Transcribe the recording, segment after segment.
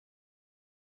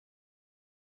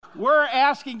we're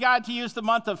asking God to use the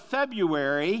month of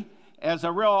February as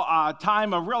a real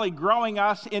time of really growing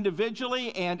us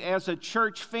individually and as a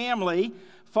church family,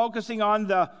 focusing on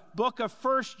the book of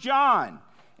 1 John.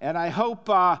 And I hope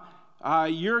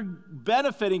you're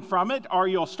benefiting from it, or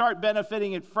you'll start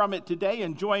benefiting from it today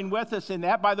and join with us in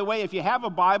that. By the way, if you have a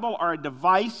Bible or a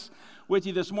device with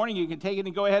you this morning, you can take it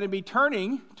and go ahead and be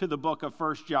turning to the book of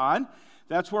 1 John.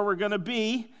 That's where we're going to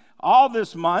be all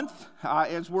this month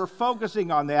as we're focusing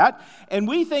on that. And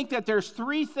we think that there's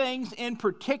three things in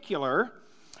particular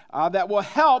that will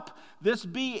help this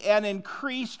be an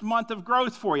increased month of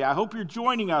growth for you. I hope you're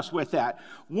joining us with that.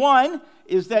 One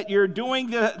is that you're doing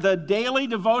the daily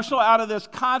devotional out of this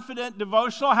Confident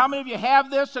Devotional. How many of you have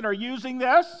this and are using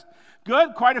this?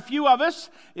 Good, quite a few of us.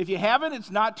 If you haven't,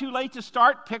 it's not too late to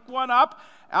start. Pick one up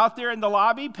out there in the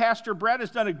lobby. Pastor Brett has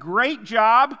done a great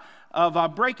job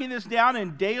of breaking this down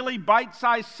in daily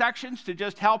bite-sized sections to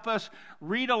just help us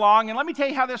read along. And let me tell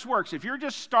you how this works. If you're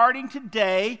just starting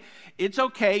today, it's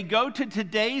okay. Go to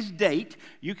today's date.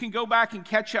 You can go back and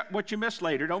catch up what you missed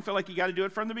later. Don't feel like you got to do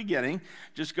it from the beginning.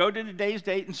 Just go to today's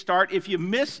date and start. If you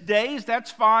miss days, that's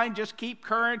fine. Just keep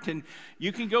current, and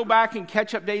you can go back and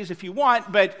catch up days if you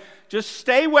want, but just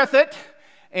stay with it.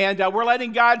 And we're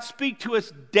letting God speak to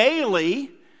us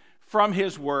daily from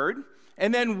His Word.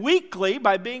 And then weekly,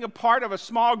 by being a part of a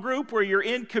small group where you're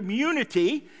in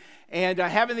community and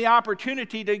having the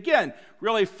opportunity to, again,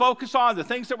 really focus on the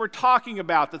things that we're talking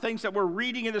about, the things that we're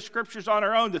reading in the Scriptures on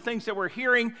our own, the things that we're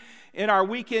hearing in our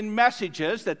weekend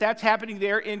messages, that's happening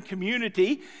there in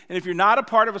community. And if you're not a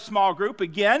part of a small group,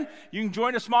 again, you can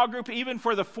join a small group even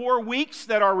for the 4 weeks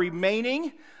that are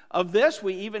remaining of this.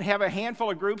 We even have a handful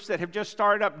of groups that have just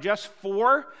started up just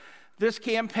for this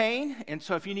campaign. And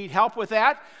so if you need help with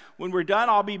that, when we're done,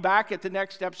 I'll be back at the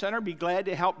Next Step Center. Be glad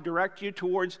to help direct you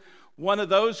towards one of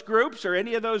those groups or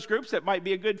any of those groups that might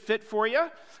be a good fit for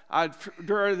you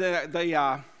during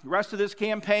the rest of this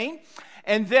campaign.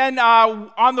 And then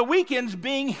on the weekends,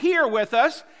 being here with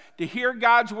us to hear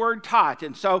God's Word taught.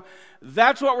 And so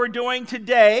that's what we're doing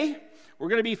today. We're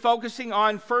going to be focusing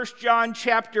on 1 John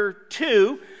chapter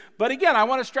 2. But again, I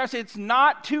want to stress it's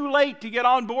not too late to get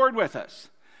on board with us.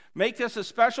 Make this a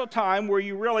special time where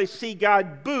you really see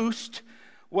God boost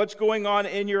what's going on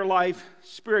in your life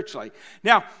spiritually.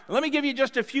 Now, let me give you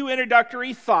just a few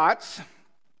introductory thoughts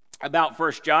about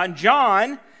 1 John.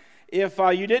 John, if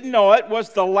you didn't know it, was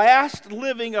the last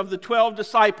living of the 12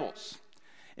 disciples.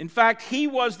 In fact, he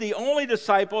was the only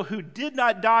disciple who did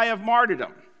not die of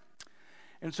martyrdom.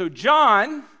 And so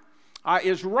John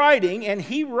is writing, and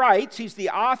he's the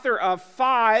author of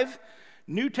 5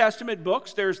 New Testament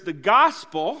books. There's the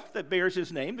Gospel that bears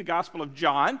his name, the Gospel of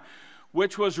John,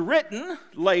 which was written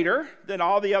later than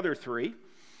all the other 3.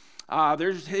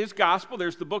 There's his Gospel.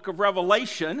 There's the book of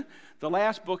Revelation, the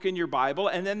last book in your Bible,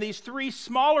 and then these 3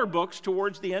 smaller books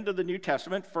towards the end of the New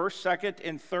Testament, 1st, 2nd,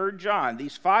 and 3rd John.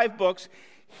 These 5 books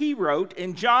he wrote,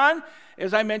 and John,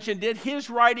 as I mentioned, did his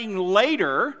writing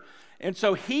later, and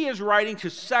so he is writing to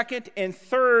 2nd and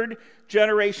 3rd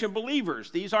generation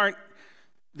believers. These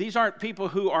aren't people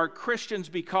who are Christians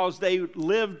because they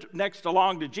lived next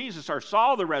along to Jesus or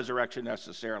saw the resurrection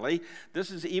necessarily.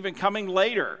 This is even coming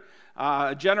later,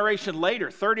 a generation later,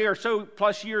 30 or so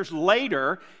plus years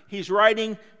later, he's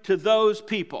writing to those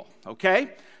people, okay?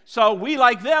 So we,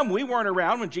 like them, we weren't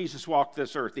around when Jesus walked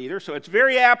this earth either, so it's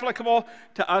very applicable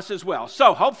to us as well.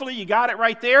 So hopefully you got it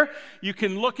right there. You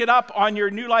can look it up on your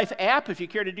New Life app if you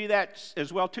care to do that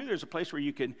as well too. There's a place where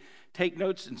you can take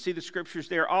notes and see the Scriptures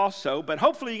there also, but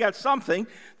hopefully you got something.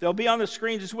 They'll be on the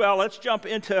screens as well. Let's jump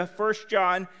into 1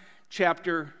 John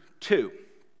chapter 2.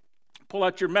 Pull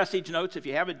out your message notes if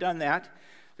you haven't done that.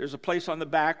 There's a place on the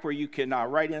back where you can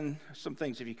write in some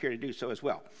things if you care to do so as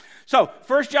well. So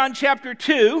 1 John chapter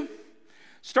 2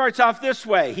 starts off this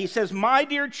way. He says, "My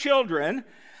dear children,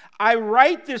 I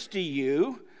write this to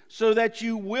you so that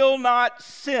you will not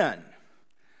sin."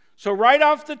 So right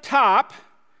off the top,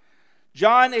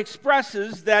 John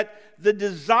expresses that the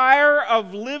desire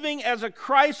of living as a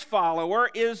Christ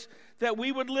follower is that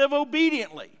we would live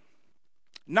obediently,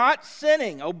 not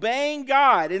sinning, obeying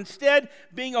God, instead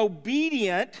being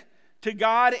obedient to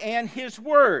God and His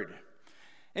Word.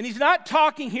 And he's not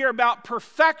talking here about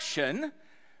perfection,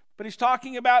 but he's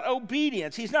talking about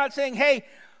obedience. He's not saying, hey,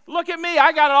 look at me,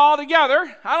 I got it all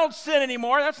together, I don't sin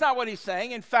anymore. That's not what he's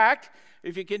saying. In fact,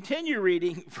 if you continue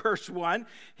reading verse 1,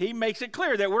 he makes it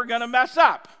clear that we're going to mess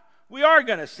up. We are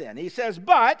going to sin. He says,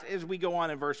 but, as we go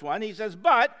on in verse 1, he says,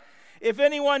 but if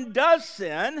anyone does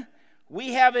sin,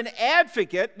 we have an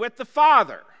advocate with the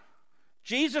Father,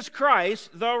 Jesus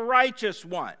Christ, the righteous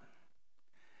one.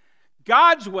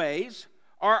 God's ways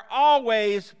are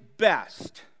always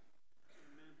best.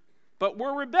 But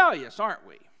we're rebellious, aren't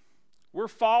we? We're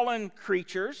fallen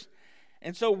creatures,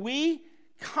 and so we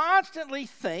constantly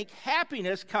think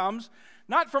happiness comes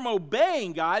not from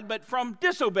obeying God, but from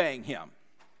disobeying Him.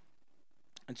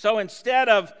 And so instead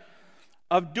of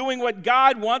doing what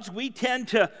God wants, we tend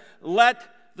to let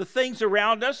the things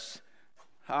around us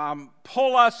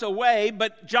pull us away.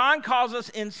 But John calls us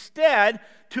instead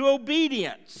to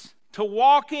obedience, to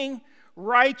walking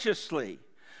righteously.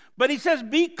 But he says,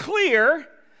 be clear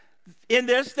in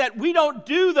this that we don't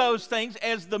do those things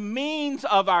as the means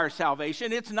of our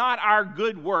salvation. It's not our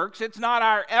good works. It's not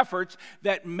our efforts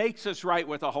that makes us right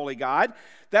with a holy God.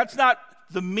 That's not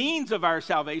the means of our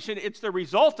salvation. It's the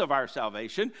result of our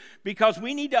salvation, because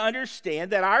we need to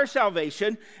understand that our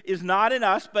salvation is not in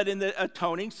us, but in the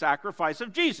atoning sacrifice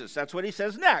of Jesus. That's what he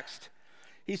says next.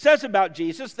 He says about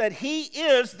Jesus that he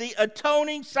is the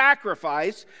atoning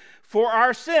sacrifice for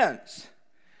our sins.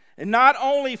 And not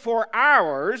only for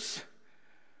ours,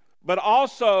 but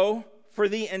also for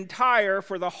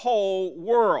the whole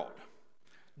world.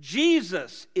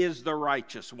 Jesus is the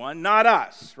righteous one, not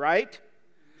us, right?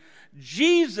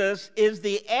 Jesus is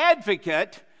the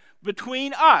advocate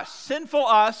between us, sinful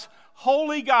us,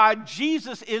 holy God.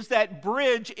 Jesus is that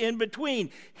bridge in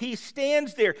between. He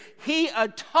stands there. He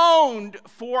atoned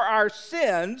for our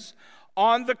sins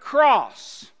on the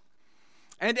cross.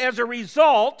 And as a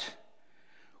result,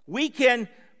 we can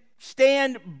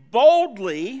stand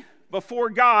boldly before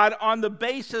God on the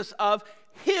basis of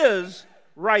His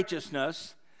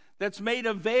righteousness that's made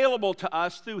available to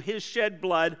us through His shed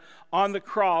blood on the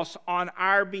cross on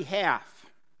our behalf.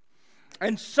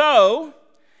 And so,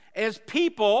 as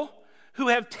people who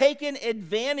have taken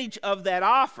advantage of that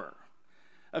offer,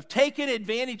 have taken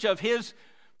advantage of His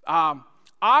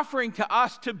offering to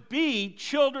us to be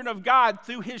children of God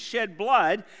through His shed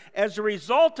blood, as a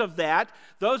result of that,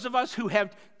 those of us who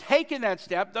have taken that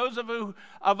step, those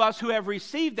of us who have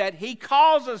received that, He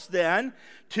calls us then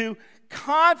to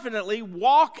confidently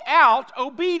walk out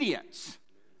obedience,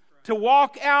 to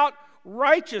walk out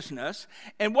righteousness.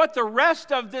 And what the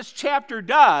rest of this chapter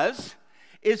does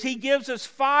is he gives us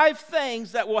 5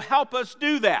 things that will help us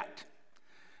do that.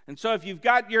 And so if you've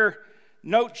got your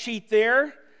note sheet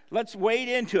there, let's wade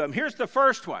into them. Here's the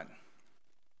first one,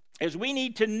 is we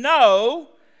need to know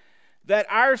that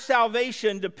our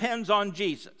salvation depends on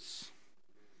Jesus.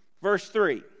 Verse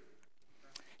 3.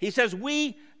 He says,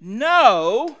 we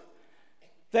know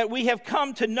that we have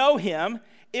come to know Him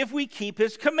if we keep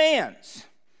His commands.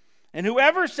 And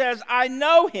whoever says, I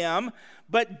know Him,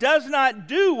 but does not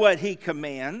do what He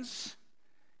commands,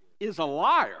 is a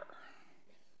liar.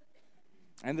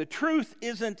 And the truth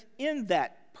isn't in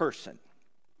that person.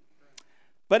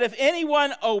 But if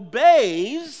anyone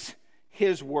obeys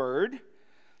His word,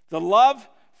 the love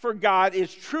for God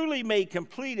is truly made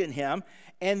complete in him.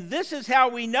 And this is how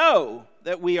we know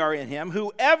that we are in Him.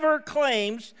 Whoever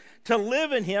claims to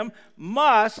live in Him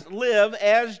must live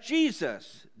as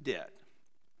Jesus did.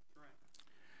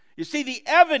 You see, the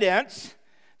evidence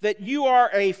that you are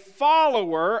a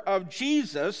follower of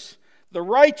Jesus, the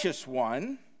righteous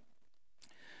one,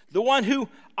 the one who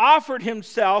offered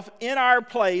Himself in our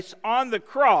place on the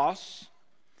cross,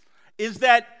 is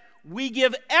that we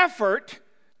give effort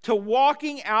to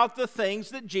walking out the things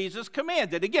that Jesus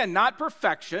commanded. Again, not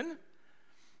perfection.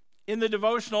 In the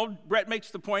devotional, Brett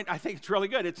makes the point, I think it's really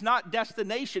good. It's not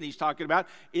destination he's talking about,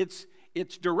 it's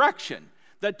direction.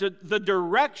 That the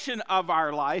direction of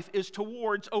our life is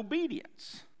towards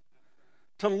obedience,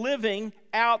 to living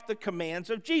out the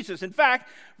commands of Jesus. In fact,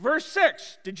 verse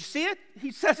 6, did you see it?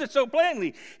 He says it so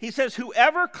plainly. He says,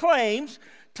 whoever claims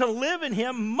to live in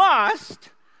Him must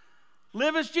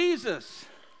live as Jesus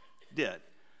did.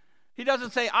 He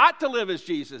doesn't say ought to live as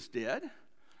Jesus did,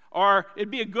 or it'd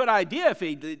be a good idea if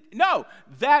he did. No,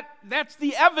 that's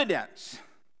the evidence.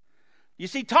 You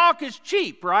see, talk is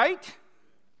cheap, right?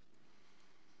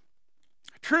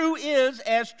 True is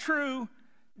as true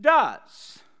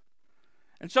does.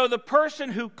 And so the person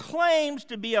who claims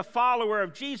to be a follower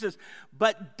of Jesus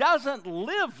but doesn't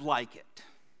live like it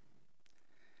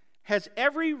has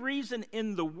every reason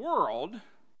in the world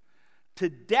to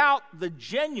doubt the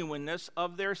genuineness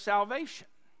of their salvation.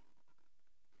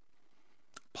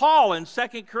 Paul in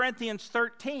 2 Corinthians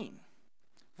 13,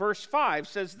 verse 5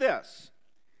 says this.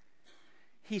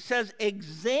 He says,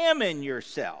 examine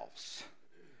yourselves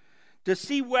to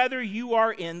see whether you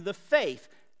are in the faith.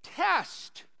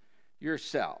 Test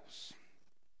yourselves.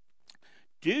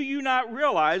 Do you not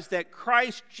realize that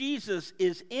Christ Jesus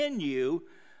is in you,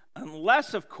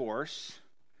 unless, of course,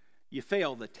 you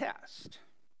fail the test?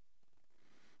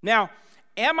 Now,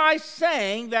 am I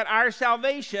saying that our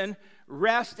salvation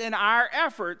rest in our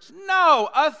efforts? No,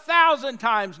 1,000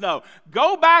 times no.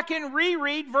 Go back and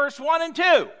reread verse 1 and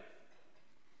 2.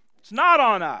 It's not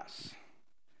on us.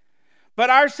 But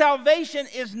our salvation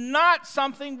is not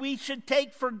something we should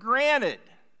take for granted,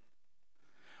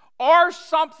 or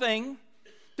something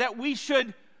that we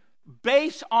should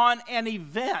base on an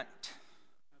event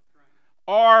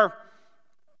or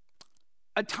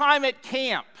a time at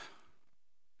camp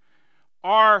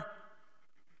or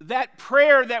that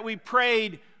prayer that we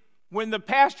prayed when the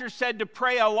pastor said to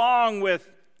pray along with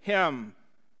him.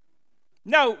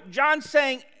 No, John's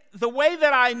saying the way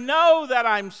that I know that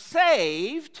I'm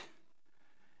saved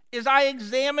is I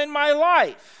examine my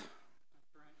life.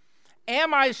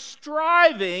 Am I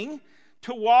striving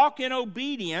to walk in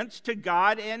obedience to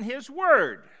God and His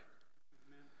Word?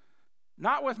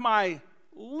 Not with my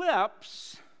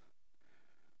lips,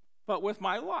 but with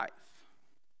my life.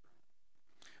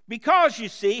 Because, you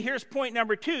see, here's point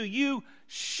number 2, you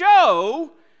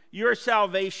show your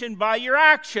salvation by your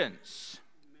actions.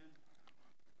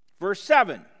 Verse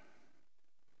 7.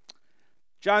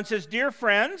 John says, "Dear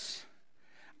friends,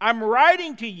 I'm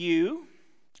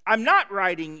not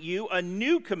writing you a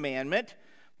new commandment,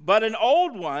 but an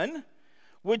old one,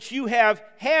 which you have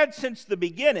had since the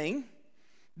beginning.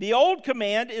 The old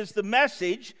command is the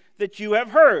message that you have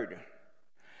heard.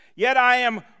 Yet I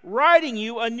am writing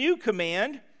you a new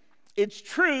command. Its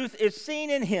truth is seen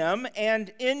in him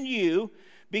and in you,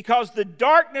 because the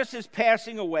darkness is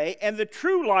passing away and the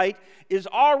true light is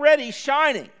already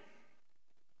shining.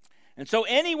 And so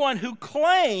anyone who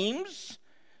claims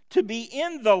to be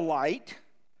in the light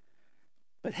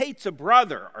but hates a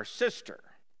brother or sister,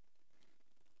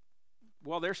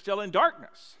 well, they're still in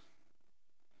darkness.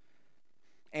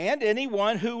 And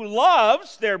anyone who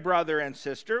loves their brother and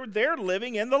sister, they're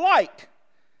living in the light,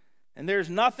 and there's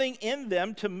nothing in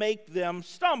them to make them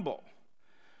stumble.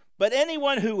 But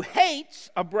anyone who hates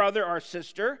a brother or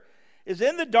sister is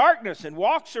in the darkness and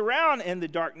walks around in the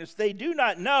darkness. They do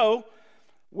not know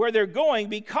where they're going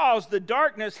because the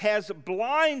darkness has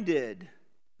blinded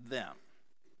them."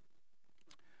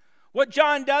 What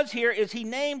John does here is he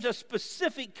names a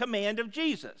specific command of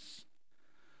Jesus: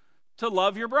 to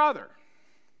love your brother.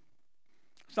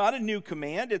 It's not a new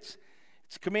command. It's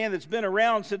a command that's been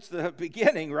around since the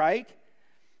beginning, right?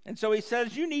 And so he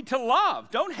says you need to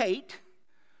love. Don't hate,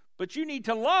 but you need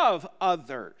to love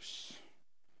others.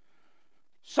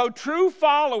 So true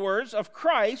followers of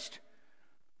Christ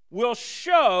will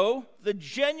show the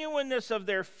genuineness of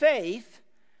their faith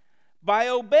by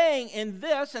obeying in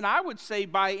this, and I would say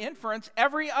by inference,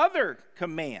 every other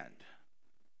command,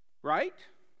 right?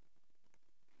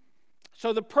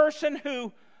 So the person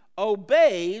who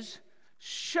obeys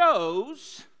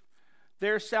shows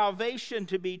their salvation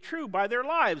to be true by their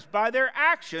lives, by their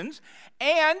actions,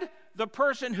 and the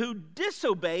person who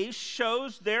disobeys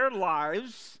shows their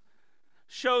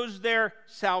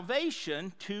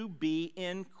salvation to be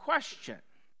in question.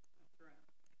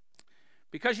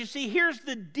 Because you see, here's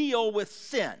the deal with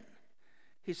sin.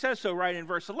 He says so right in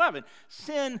verse 11.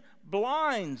 Sin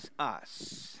blinds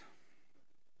us.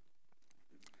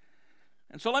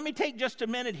 And so let me take just a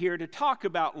minute here to talk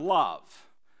about love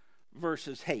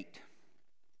versus hate.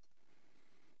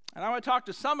 And I want to talk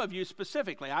to some of you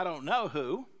specifically. I don't know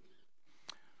who.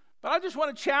 But I just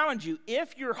want to challenge you.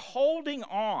 If you're holding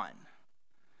on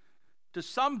to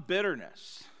some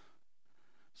bitterness,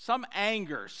 some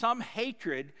anger, some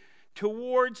hatred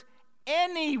towards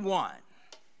anyone,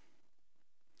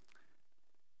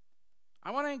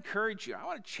 I want to encourage you, I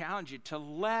want to challenge you to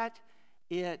let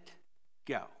it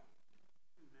go.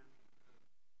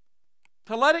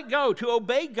 To let it go, to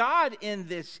obey God in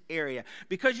this area.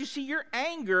 Because you see, your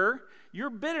anger, your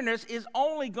bitterness is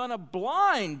only going to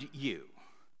blind you.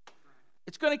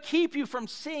 It's going to keep you from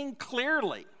seeing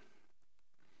clearly.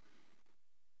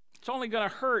 It's only going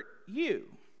to hurt you.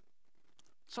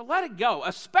 So let it go,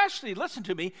 especially, listen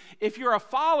to me, if you're a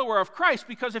follower of Christ.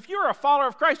 Because if you're a follower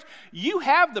of Christ, you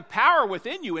have the power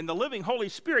within you in the living Holy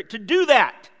Spirit to do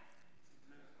that.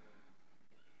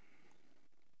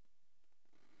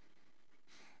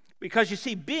 Because you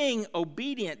see, being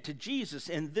obedient to Jesus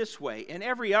in this way and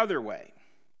every other way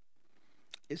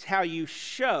is how you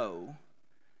show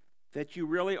that you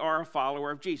really are a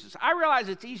follower of Jesus. I realize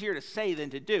it's easier to say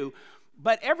than to do,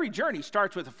 but every journey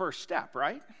starts with the first step,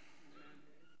 right?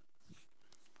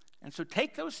 And so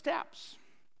take those steps.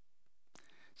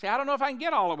 Say, I don't know if I can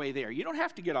get all the way there. You don't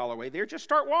have to get all the way there. Just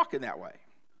start walking that way.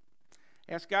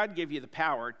 Ask God to give you the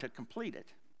power to complete it.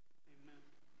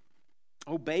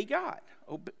 Amen. Obey God.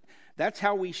 That's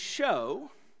how we show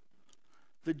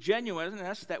the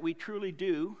genuineness that we truly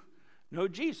do know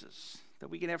Jesus. that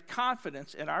we can have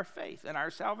confidence in our faith and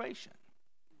our salvation.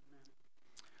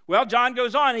 Well, John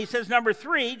goes on, he says, number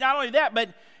 3, not only that, but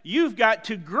you've got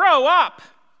to grow up.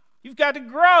 You've got to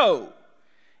grow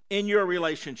in your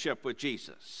relationship with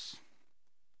Jesus.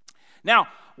 Now,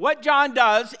 what John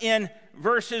does in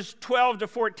verses 12 to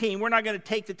 14, we're not going to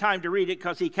take the time to read it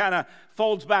because he kind of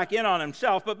folds back in on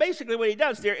himself, but basically what he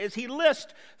does there is he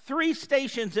lists 3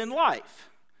 stations in life.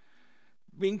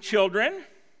 Being children,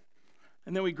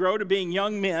 and then we grow to being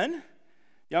young men,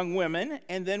 young women,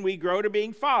 and then we grow to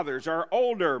being fathers, or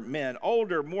older men,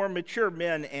 older, more mature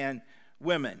men and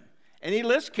women. And he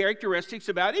lists characteristics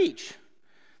about each.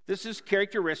 This is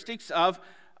characteristics of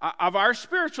our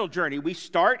spiritual journey. We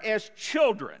start as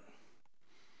children.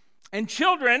 And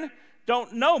children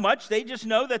don't know much. They just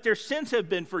know that their sins have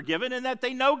been forgiven and that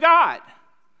they know God.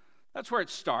 That's where it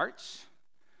starts.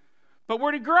 But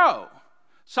we're to grow.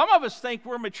 Some of us think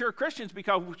we're mature Christians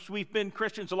because we've been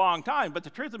Christians a long time, but the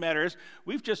truth of the matter is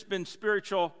we've just been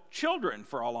spiritual children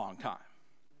for a long time,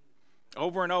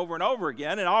 over and over and over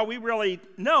again, and all we really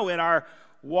know in our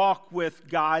walk with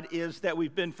God is that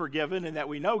we've been forgiven and that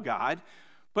we know God,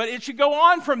 but it should go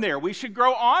on from there. We should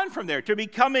grow on from there to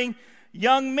becoming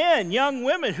young men, young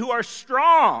women who are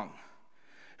strong,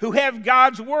 who have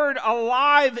God's word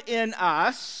alive in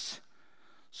us,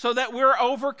 so that we're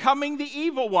overcoming the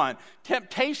evil one.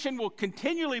 Temptation will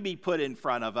continually be put in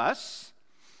front of us,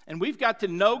 and we've got to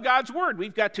know God's word.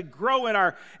 We've got to grow in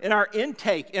our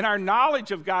intake, in our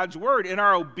knowledge of God's word, in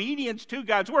our obedience to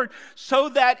God's word, so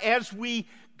that as we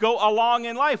go along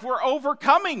in life, we're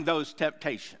overcoming those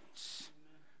temptations.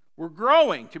 We're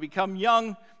growing to become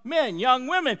young men, young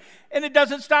women. And it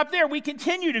doesn't stop there. We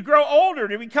continue to grow older,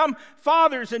 to become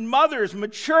fathers and mothers,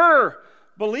 mature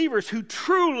believers who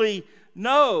truly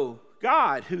know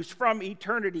God, who's from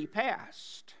eternity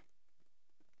past.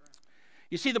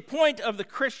 You see, the point of the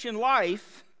Christian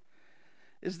life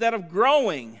is that of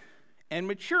growing and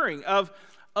maturing, of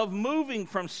moving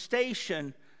from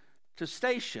station to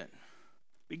station,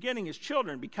 beginning as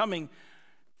children, becoming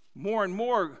more and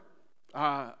more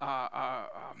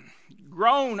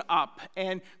grown up,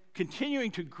 and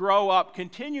continuing to grow up,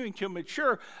 continuing to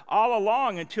mature all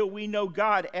along until we know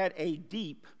God at a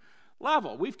deep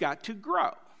level. We've got to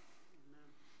grow.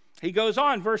 He goes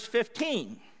on, verse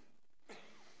 15.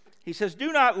 He says,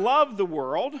 do not love the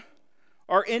world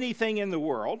or anything in the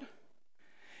world.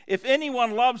 If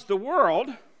anyone loves the world,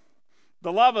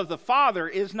 the love of the Father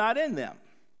is not in them.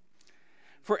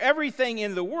 For everything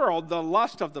in the world, the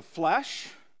lust of the flesh,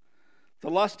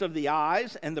 the lust of the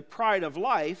eyes, and the pride of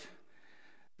life,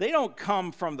 they don't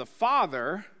come from the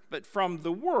Father, but from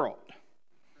the world.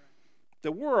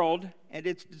 The world and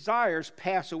its desires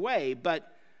pass away,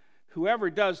 but whoever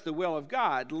does the will of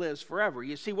God lives forever.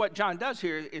 You see, what John does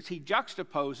here is he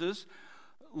juxtaposes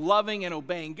loving and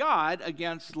obeying God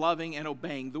against loving and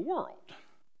obeying the world.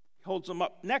 He holds them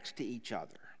up next to each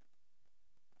other.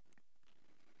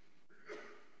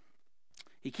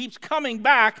 He keeps coming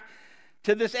back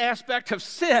to this aspect of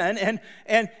sin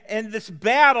and this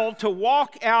battle to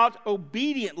walk out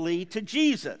obediently to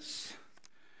Jesus.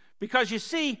 Because you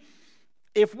see,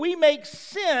 if we make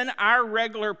sin our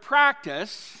regular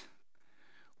practice,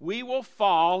 we will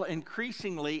fall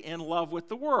increasingly in love with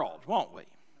the world, won't we?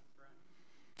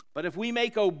 But if we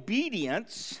make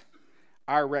obedience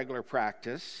our regular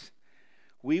practice,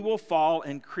 we will fall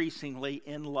increasingly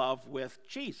in love with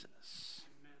Jesus.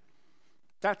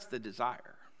 That's the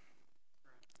desire.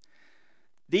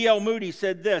 D.L. Moody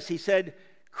said this. He said,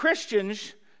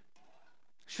 Christians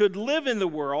should live in the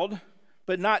world,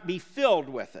 but not be filled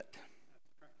with it.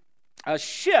 A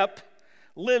ship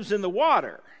lives in the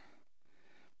water,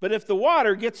 but if the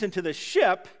water gets into the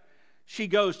ship, she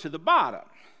goes to the bottom.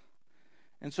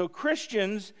 And so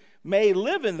Christians may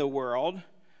live in the world,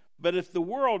 but if the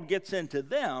world gets into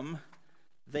them,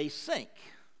 they sink.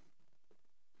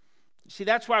 See,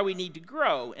 that's why we need to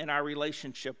grow in our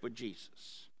relationship with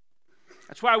Jesus.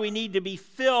 That's why we need to be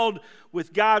filled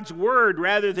with God's word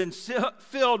rather than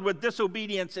filled with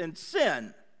disobedience and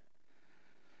sin.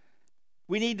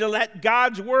 We need to let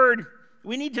God's word,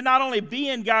 we need to not only be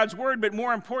in God's word, but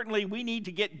more importantly, we need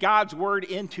to get God's word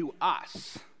into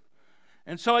us.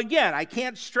 And so again, I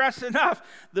can't stress enough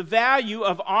the value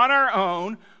of on our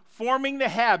own, forming the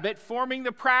habit, forming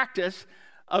the practice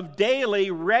of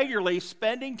daily, regularly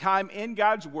spending time in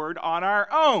God's word on our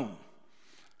own.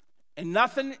 And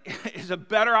nothing is a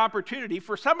better opportunity.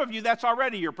 For some of you, that's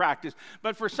already your practice.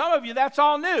 But for some of you, that's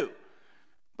all new.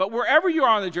 But wherever you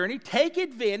are on the journey, take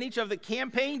advantage of the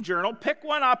campaign journal, pick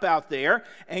one up out there,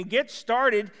 and get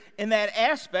started in that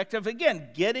aspect of, again,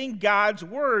 getting God's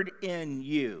word in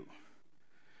you.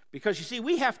 Because you see,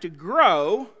 we have to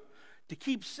grow to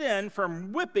keep sin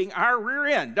from whipping our rear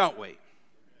end, don't we?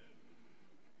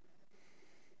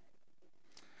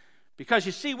 Because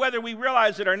you see, whether we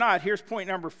realize it or not, here's point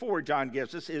number 4 John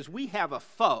gives us, is we have a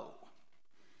foe.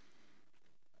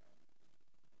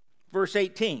 Verse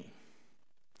 18.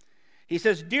 He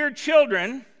says, "Dear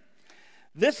children,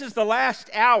 this is the last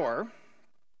hour,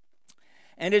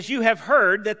 and as you have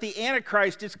heard that the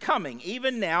Antichrist is coming,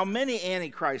 even now many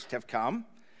Antichrists have come,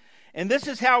 and this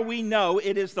is how we know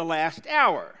it is the last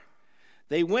hour.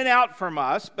 They went out from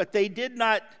us, but they did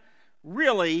not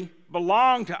really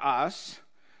belong to us.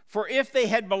 For if they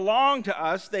had belonged to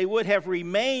us, they would have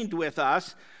remained with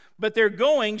us, but their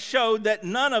going showed that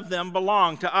none of them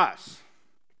belonged to us.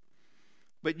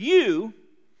 But you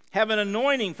have an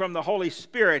anointing from the Holy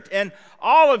Spirit, and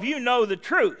all of you know the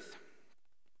truth.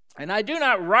 And I do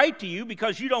not write to you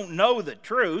because you don't know the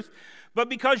truth, but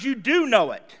because you do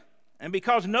know it, and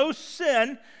because no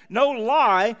sin, no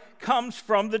lie comes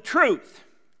from the truth.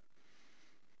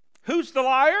 Who's the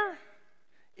liar?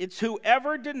 It's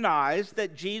whoever denies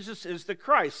that Jesus is the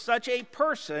Christ. Such a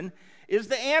person is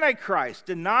the Antichrist,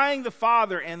 denying the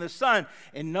Father and the Son.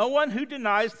 And no one who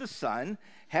denies the Son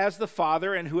has the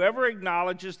Father, and whoever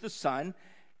acknowledges the Son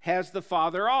has the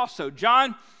Father also."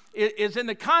 John is in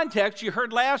the context you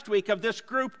heard last week of this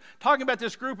group, talking about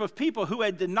this group of people who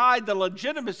had denied the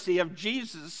legitimacy of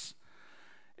Jesus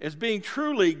as being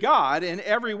truly God in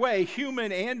every way,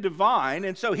 human and divine.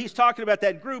 And so he's talking about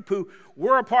that group who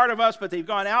were a part of us, but they've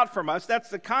gone out from us. That's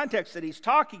the context that he's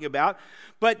talking about.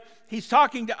 But he's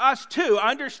talking to us too,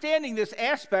 understanding this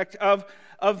aspect of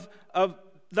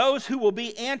those who will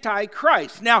be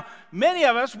anti-Christ. Now, many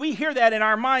of us, we hear that in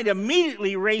our mind,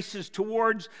 immediately races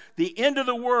towards the end of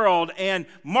the world and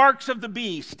marks of the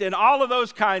beast and all of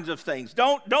those kinds of things.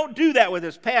 Don't do that with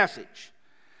this passage.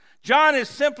 John is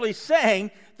simply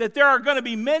saying that there are going to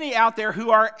be many out there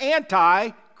who are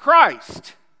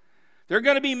anti-Christ. There are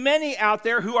going to be many out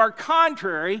there who are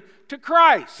contrary to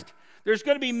Christ. There's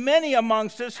going to be many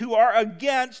amongst us who are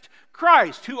against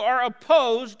Christ, who are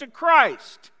opposed to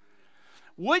Christ.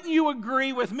 Wouldn't you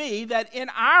agree with me that in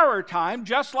our time,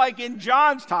 just like in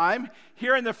John's time,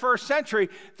 here in the first century,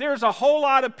 there's a whole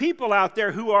lot of people out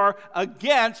there who are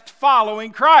against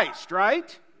following Christ,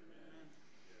 right?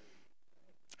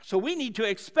 So we need to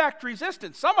expect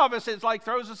resistance. Some of us, it's like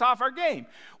throws us off our game.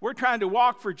 We're trying to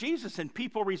walk for Jesus and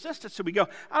people resist us. So we go,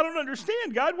 I don't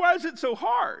understand, God, why is it so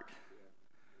hard?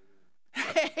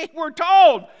 Hey, we're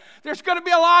told there's going to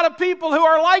be a lot of people who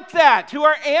are like that, who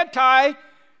are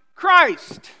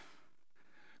anti-Christ,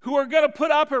 who are going to put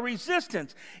up a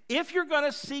resistance. If you're going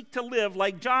to seek to live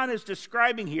like John is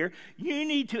describing here, you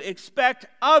need to expect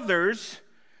others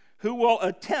who will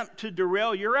attempt to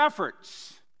derail your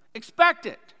efforts. Expect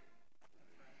it.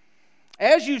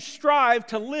 As you strive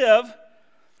to live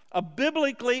a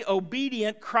biblically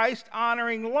obedient,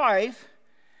 Christ-honoring life,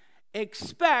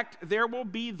 expect there will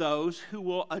be those who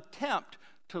will attempt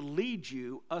to lead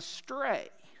you astray.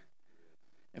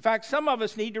 In fact, some of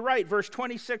us need to write verse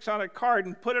 26 on a card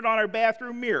and put it on our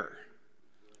bathroom mirror.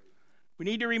 We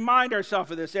need to remind ourselves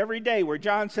of this every day, where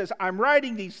John says, I'm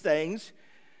writing these things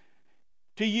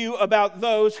to you about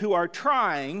those who are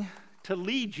trying to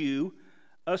lead you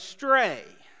astray.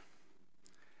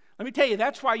 Let me tell you,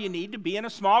 that's why you need to be in a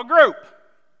small group.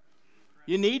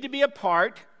 You need to be a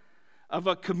part of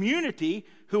a community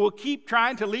who will keep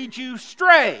trying to lead you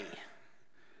astray.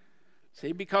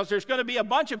 See, because there's going to be a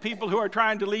bunch of people who are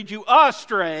trying to lead you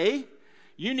astray.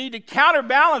 You need to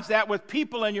counterbalance that with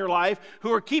people in your life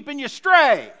who are keeping you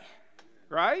astray,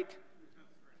 right?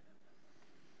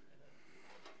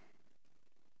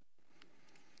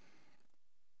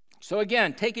 So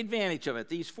again, take advantage of it.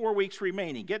 These 4 weeks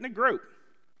remaining. Get in a group.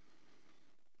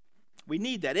 We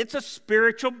need that. It's a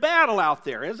spiritual battle out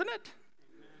there, isn't it?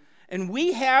 And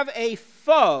we have a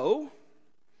foe,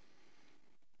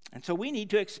 and so we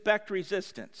need to expect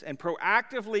resistance and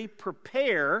proactively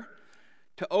prepare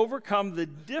to overcome the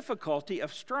difficulty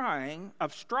of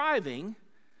striving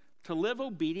to live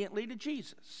obediently to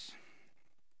Jesus.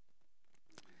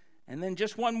 And then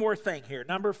just one more thing here.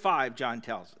 Number 5, John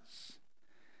tells us,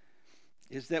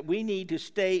 is that we need to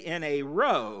stay in a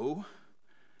row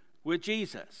with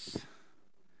Jesus.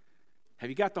 Have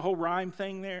you got the whole rhyme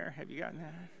thing there? Have you gotten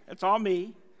that? That's all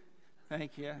me.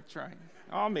 Thank you. That's right.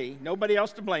 All me. Nobody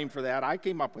else to blame for that. I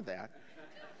came up with that.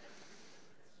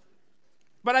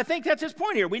 But I think that's his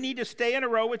point here. We need to stay in a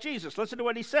row with Jesus. Listen to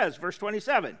what he says, verse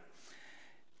 27.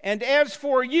 And as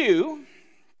for you,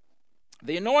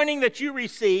 the anointing that you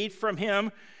received from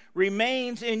him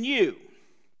remains in you.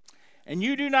 And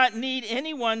you do not need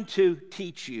anyone to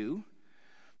teach you,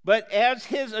 But as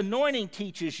his anointing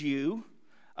teaches you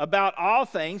about all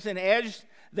things, and as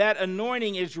that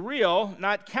anointing is real,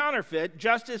 not counterfeit,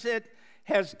 just as it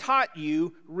has taught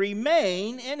you,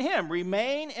 remain in him.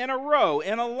 Remain in a row,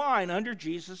 in a line under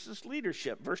Jesus'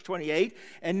 leadership. Verse 28,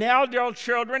 and now, dear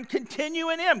children, continue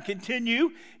in him.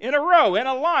 Continue in a row, in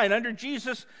a line under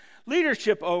Jesus'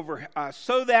 leadership over us,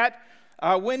 so that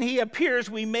when he appears,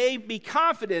 we may be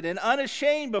confident and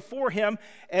unashamed before him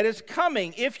at his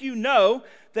coming. If you know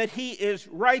that he is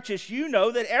righteous, you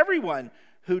know that everyone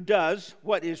who does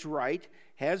what is right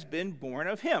has been born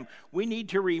of him. We need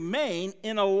to remain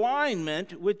in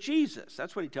alignment with Jesus.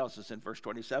 That's what he tells us in verse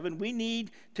 27. We need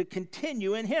to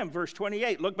continue in him. Verse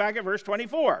 28. Look back at verse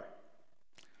 24.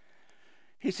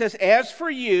 He says, as for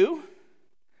you,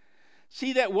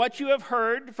 see that what you have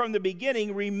heard from the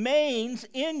beginning remains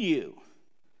in you.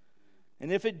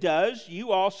 And if it does,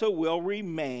 you also will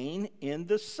remain in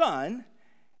the Son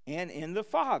and in the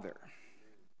Father.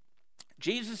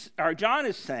 John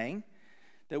is saying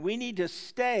that we need to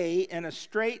stay in a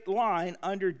straight line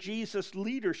under Jesus'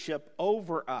 leadership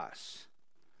over us.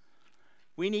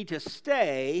 We need to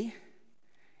stay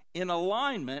in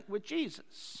alignment with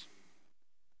Jesus.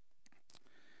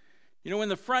 You know, when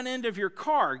the front end of your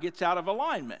car gets out of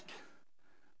alignment,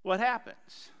 what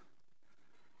happens?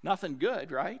 Nothing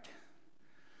good, right?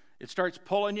 It starts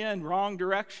pulling you in wrong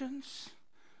directions.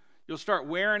 You'll start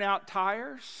wearing out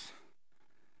tires.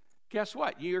 Guess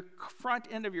what? Your front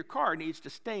end of your car needs to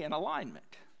stay in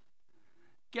alignment.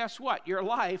 Guess what? Your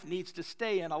life needs to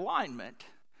stay in alignment,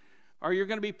 or you're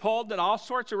going to be pulled in all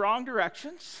sorts of wrong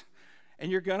directions, and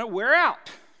you're going to wear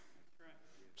out.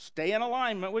 Stay in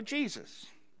alignment with Jesus.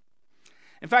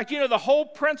 In fact, you know, the whole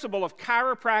principle of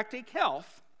chiropractic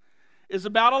health is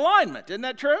about alignment. Isn't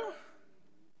that true?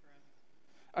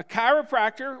 A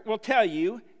chiropractor will tell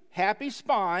you, happy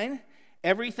spine,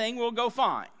 everything will go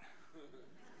fine.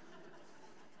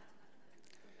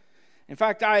 In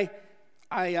fact, I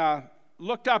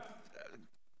looked up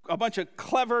a bunch of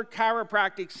clever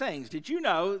chiropractic sayings. Did you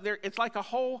know it's like a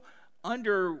whole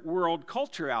underworld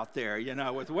culture out there, you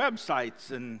know, with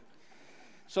websites. And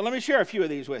so let me share a few of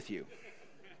these with you.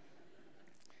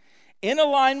 In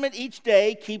alignment each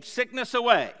day keeps sickness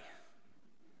away.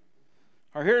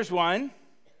 Or here's one.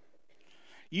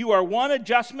 You are one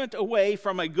adjustment away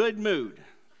from a good mood.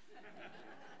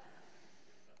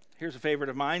 Here's a favorite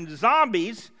of mine.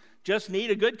 Zombies just need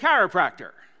a good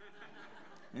chiropractor.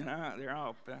 You know, they're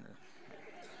all better.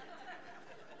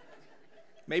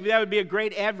 Maybe that would be a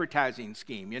great advertising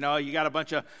scheme. You know, you got a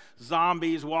bunch of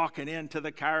zombies walking into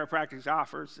the chiropractic's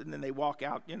office, and then they walk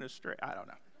out, you know, straight. I don't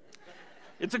know.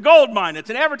 It's a gold mine. It's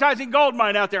an advertising gold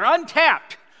mine out there,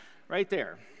 untapped, right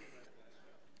there.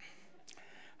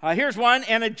 Here's one.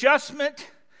 An adjusted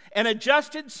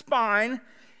spine.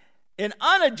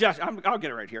 I'll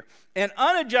get it right here. An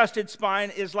unadjusted spine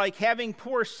is like having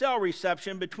poor cell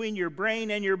reception between your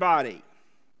brain and your body.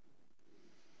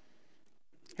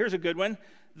 Here's a good one.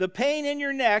 The pain in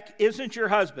your neck isn't your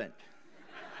husband.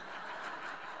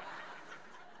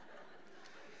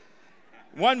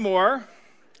 One more.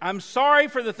 I'm sorry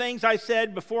for the things I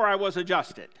said before I was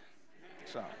adjusted.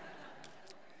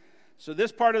 So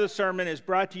this part of the sermon is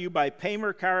brought to you by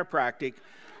Paymer Chiropractic,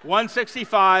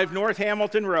 165 North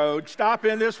Hamilton Road. Stop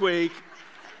in this week,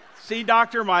 see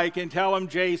Dr. Mike, and tell him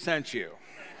Jay sent you.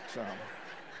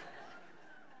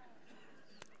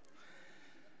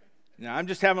 Now, I'm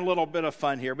just having a little bit of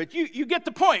fun here, but you get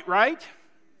the point, right?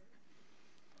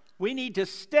 We need to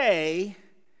stay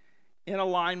in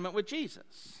alignment with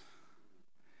Jesus.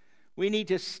 We need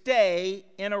to stay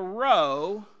in a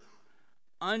row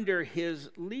under his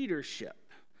leadership,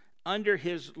 under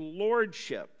his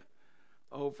lordship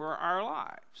over our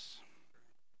lives.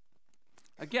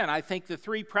 Again, I think the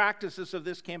 3 practices of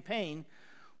this campaign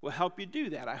will help you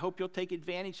do that. I hope you'll take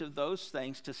advantage of those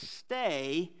things to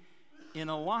stay in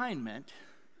alignment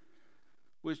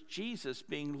with Jesus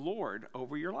being Lord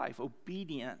over your life,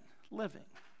 obedient living.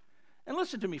 And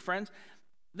listen to me, friends,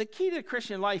 the key to the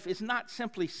Christian life is not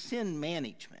simply sin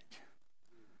management.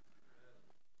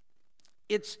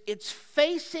 It's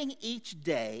facing each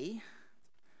day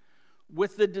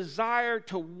with the desire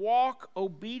to walk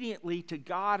obediently to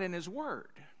God and his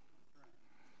word.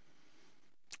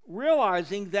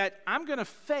 Realizing that I'm going to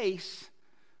face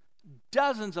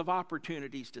dozens of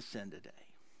opportunities to sin today.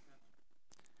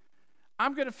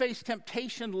 I'm going to face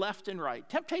temptation left and right.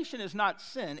 Temptation is not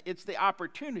sin, it's the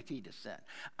opportunity to sin.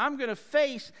 I'm going to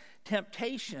face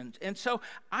temptations, and so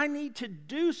I need to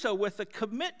do so with a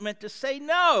commitment to say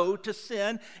no to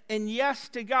sin and yes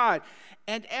to God.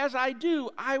 And as I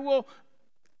do, I will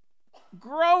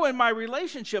grow in my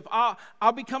relationship.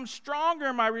 I'll become stronger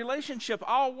in my relationship.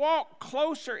 I'll walk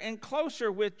closer and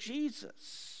closer with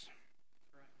Jesus.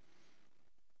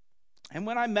 And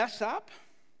when I mess up,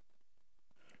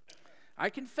 I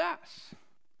confess.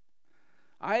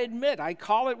 I admit, I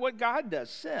call it what God does,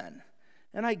 sin.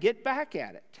 And I get back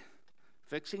at it,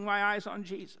 fixing my eyes on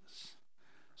Jesus,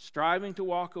 striving to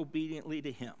walk obediently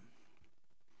to him.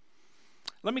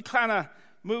 Let me kind of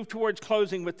move towards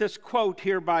closing with this quote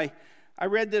here I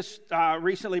read this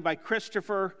recently by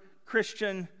Christopher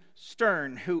Christian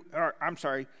Sturm, who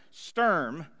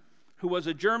was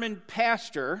a German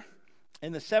pastor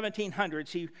in the 1700s.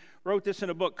 He wrote this in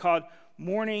a book called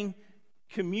Morning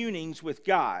Communings with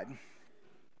God.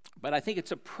 But I think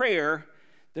it's a prayer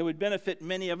that would benefit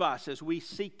many of us as we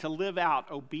seek to live out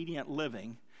obedient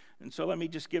living. And so let me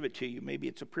just give it to you. Maybe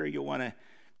it's a prayer you'll want to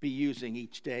be using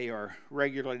each day or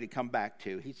regularly to come back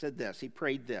to. He said this. He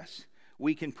prayed this.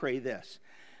 We can pray this.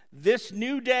 This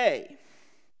new day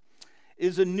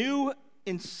is a new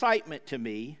incitement to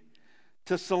me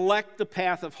to select the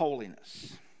path of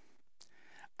holiness.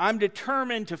 I'm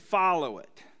determined to follow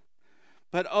it.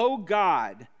 But, O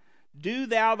God, do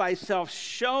thou thyself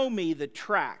show me the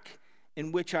track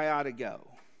in which I ought to go,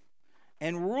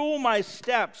 and rule my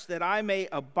steps that I may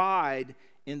abide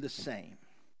in the same.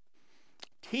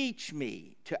 Teach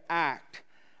me to act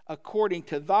according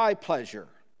to thy pleasure,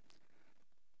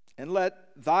 and let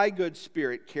thy good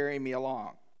spirit carry me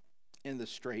along in the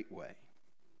straight way.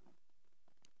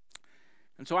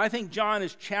 And so I think John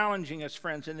is challenging us,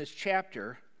 friends, in this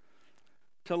chapter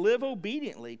to live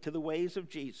obediently to the ways of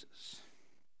Jesus.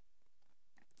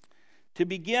 To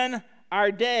begin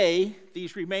our day,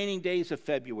 these remaining days of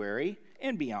February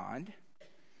and beyond,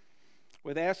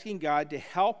 with asking God to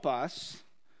help us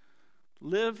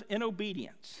live in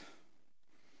obedience,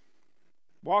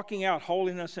 walking out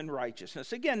holiness and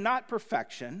righteousness. Again, not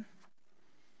perfection,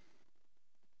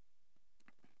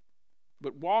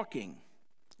 but walking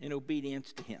in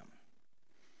obedience to him.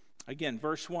 Again,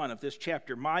 verse 1 of this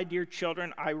chapter, my dear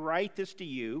children, I write this to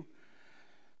you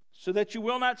so that you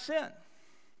will not sin.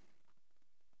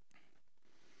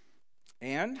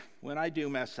 And when I do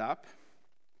mess up,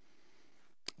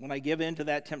 when I give in to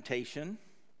that temptation,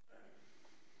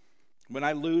 when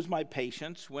I lose my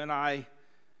patience, when I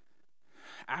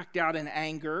act out in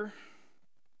anger,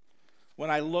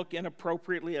 when I look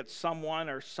inappropriately at someone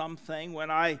or something, when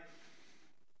I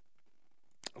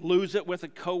lose it with a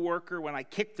coworker, when I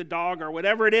kick the dog or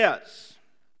whatever it is,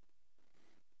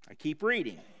 I keep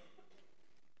reading.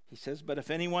 He says, but if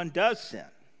anyone does sin,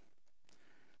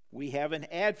 we have an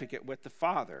advocate with the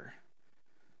Father,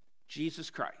 Jesus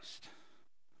Christ,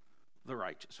 the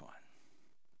righteous one.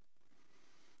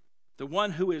 The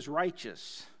one who is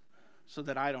righteous so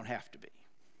that I don't have to be.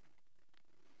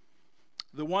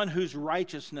 The one whose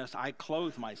righteousness I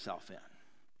clothe myself in.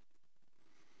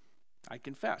 I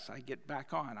confess, I get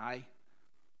back on. I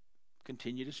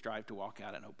continue to strive to walk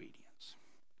out in obedience.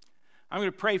 I'm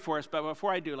going to pray for us, but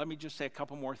before I do, let me just say a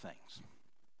couple more things.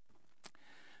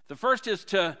 The first is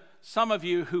to some of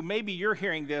you who maybe you're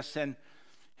hearing this, and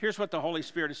here's what the Holy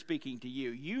Spirit is speaking to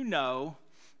you. You know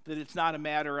that it's not a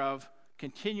matter of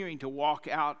continuing to walk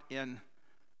out in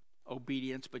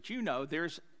obedience, but you know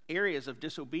there's areas of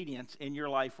disobedience in your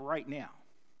life right now.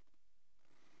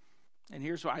 And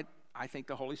here's what I think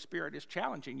the Holy Spirit is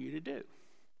challenging you to do,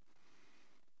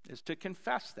 is to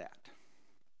confess that,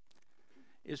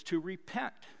 is to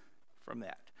repent from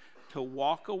that, to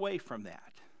walk away from that.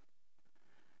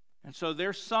 And so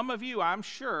there's some of you, I'm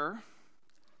sure,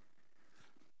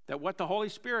 that what the Holy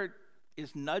Spirit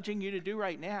is nudging you to do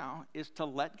right now is to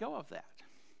let go of that.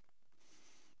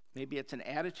 Maybe it's an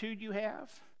attitude you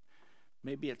have.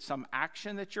 Maybe it's some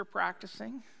action that you're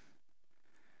practicing.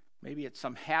 Maybe it's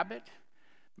some habit.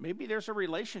 Maybe there's a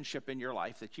relationship in your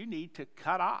life that you need to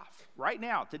cut off right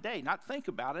now, today. Not think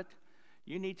about it.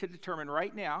 You need to determine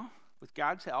right now, with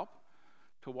God's help,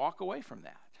 to walk away from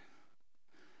that.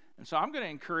 And so I'm going to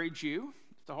encourage you,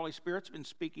 if the Holy Spirit's been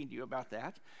speaking to you about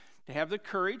that, to have the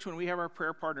courage, when we have our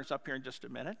prayer partners up here in just a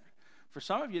minute, for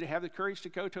some of you to have the courage to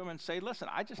go to them and say, listen,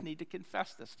 I just need to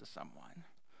confess this to someone.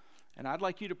 And I'd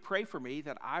like you to pray for me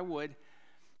that I would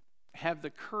have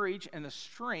the courage and the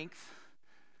strength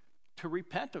to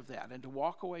repent of that and to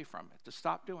walk away from it, to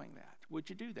stop doing that. Would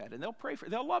you do that? And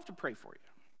they'll love to pray for you.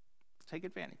 Take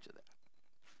advantage of that.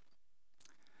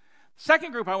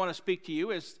 Second group I want to speak to you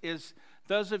is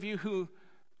those of you who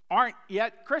aren't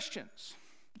yet Christians.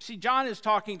 See, John is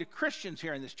talking to Christians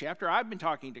here in this chapter. I've been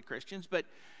talking to Christians, but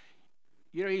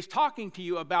he's talking to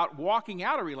you about walking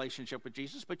out a relationship with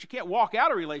Jesus, but you can't walk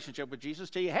out a relationship with Jesus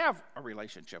till you have a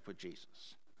relationship with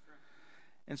Jesus.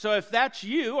 And so if that's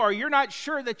you, or you're not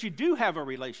sure that you do have a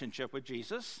relationship with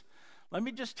Jesus, let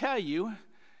me just tell you,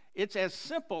 it's as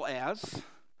simple as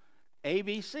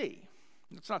ABC.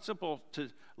 It's not simple to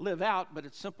live out, but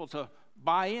it's simple to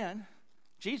buy in.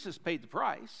 Jesus paid the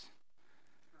price.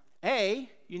 A,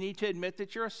 you need to admit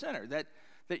that you're a sinner, that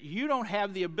you don't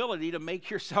have the ability to make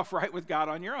yourself right with God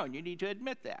on your own. You need to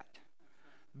admit that.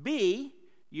 B,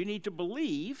 you need to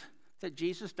believe that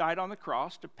Jesus died on the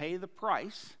cross to pay the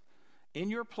price in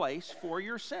your place for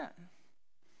your sin.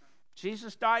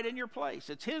 Jesus died in your place.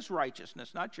 It's his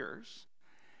righteousness, not yours.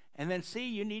 And then C,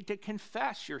 you need to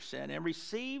confess your sin and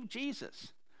receive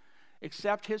Jesus.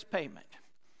 Accept his payment.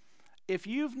 If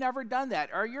you've never done that,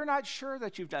 or you're not sure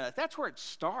that you've done it, that's where it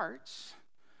starts.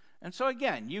 And so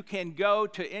again, you can go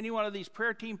to any one of these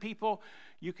prayer team people.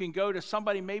 You can go to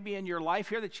somebody maybe in your life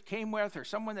here that you came with, or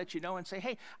someone that you know, and say,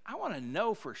 hey, I want to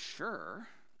know for sure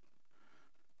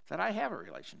that I have a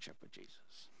relationship with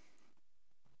Jesus.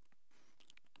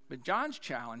 But John's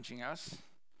challenging us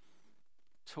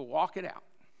to walk it out.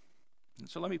 And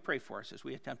so let me pray for us as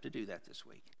we attempt to do that this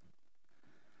week.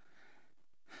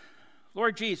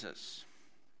 Lord Jesus,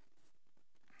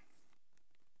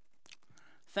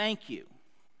 thank you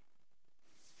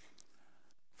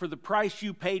for the price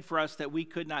you paid for us that we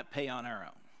could not pay on our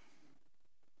own.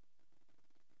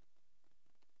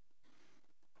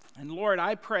 And Lord,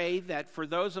 I pray that for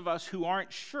those of us who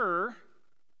aren't sure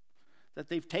that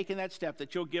they've taken that step,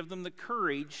 that you'll give them the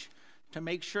courage to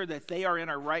make sure that they are in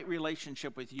a right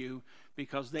relationship with you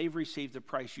because they've received the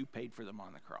price you paid for them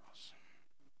on the cross.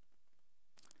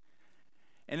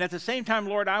 And at the same time,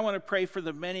 Lord, I want to pray for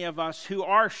the many of us who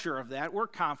are sure of that. We're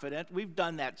confident. We've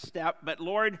done that step. But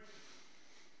Lord,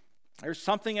 there's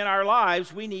something in our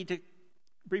lives we need to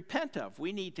repent of.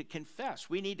 We need to confess.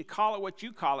 We need to call it what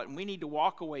you call it, and we need to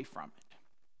walk away from it.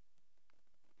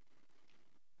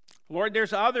 Lord,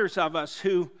 there's others of us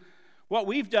who, what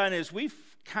we've done is we've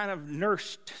kind of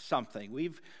nursed something.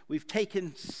 We've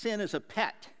taken sin as a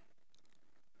pet.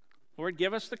 Lord,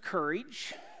 give us the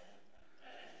courage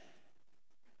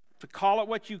to call it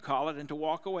what you call it and to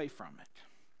walk away from it,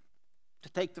 to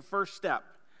take the first step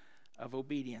of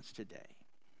obedience today.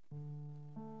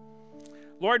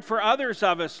 Lord, for others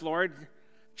of us, Lord,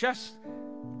 just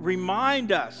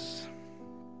remind us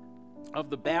of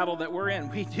the battle that we're in.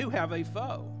 We do have a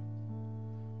foe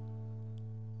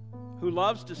who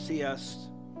loves to see us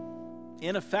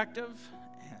ineffective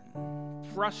and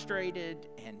frustrated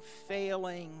and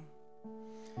failing,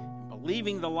 and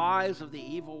believing the lies of the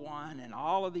evil one and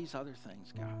all of these other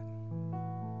things, God.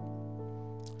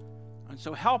 And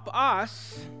so help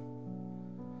us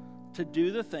to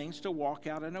do the things to walk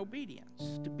out in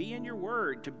obedience, to be in your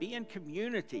word, to be in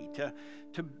community,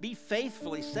 to be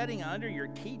faithfully setting under your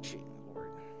teaching, Lord.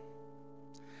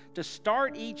 To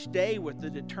start each day with the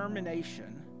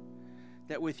determination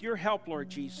that with your help, Lord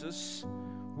Jesus,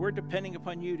 we're depending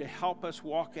upon you to help us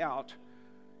walk out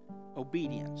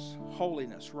obedience,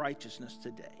 holiness, righteousness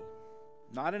today.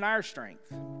 Not in our strength,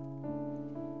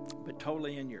 but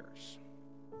totally in yours.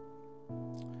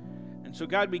 And so,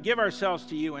 God, we give ourselves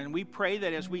to you, and we pray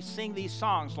that as we sing these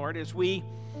songs, Lord, as we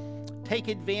take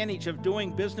advantage of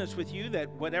doing business with you, that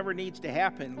whatever needs to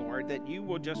happen, Lord, that you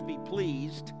will just be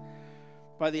pleased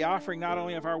by the offering not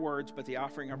only of our words, but the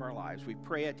offering of our lives. We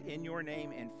pray it in your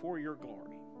name and for your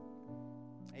glory.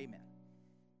 Amen.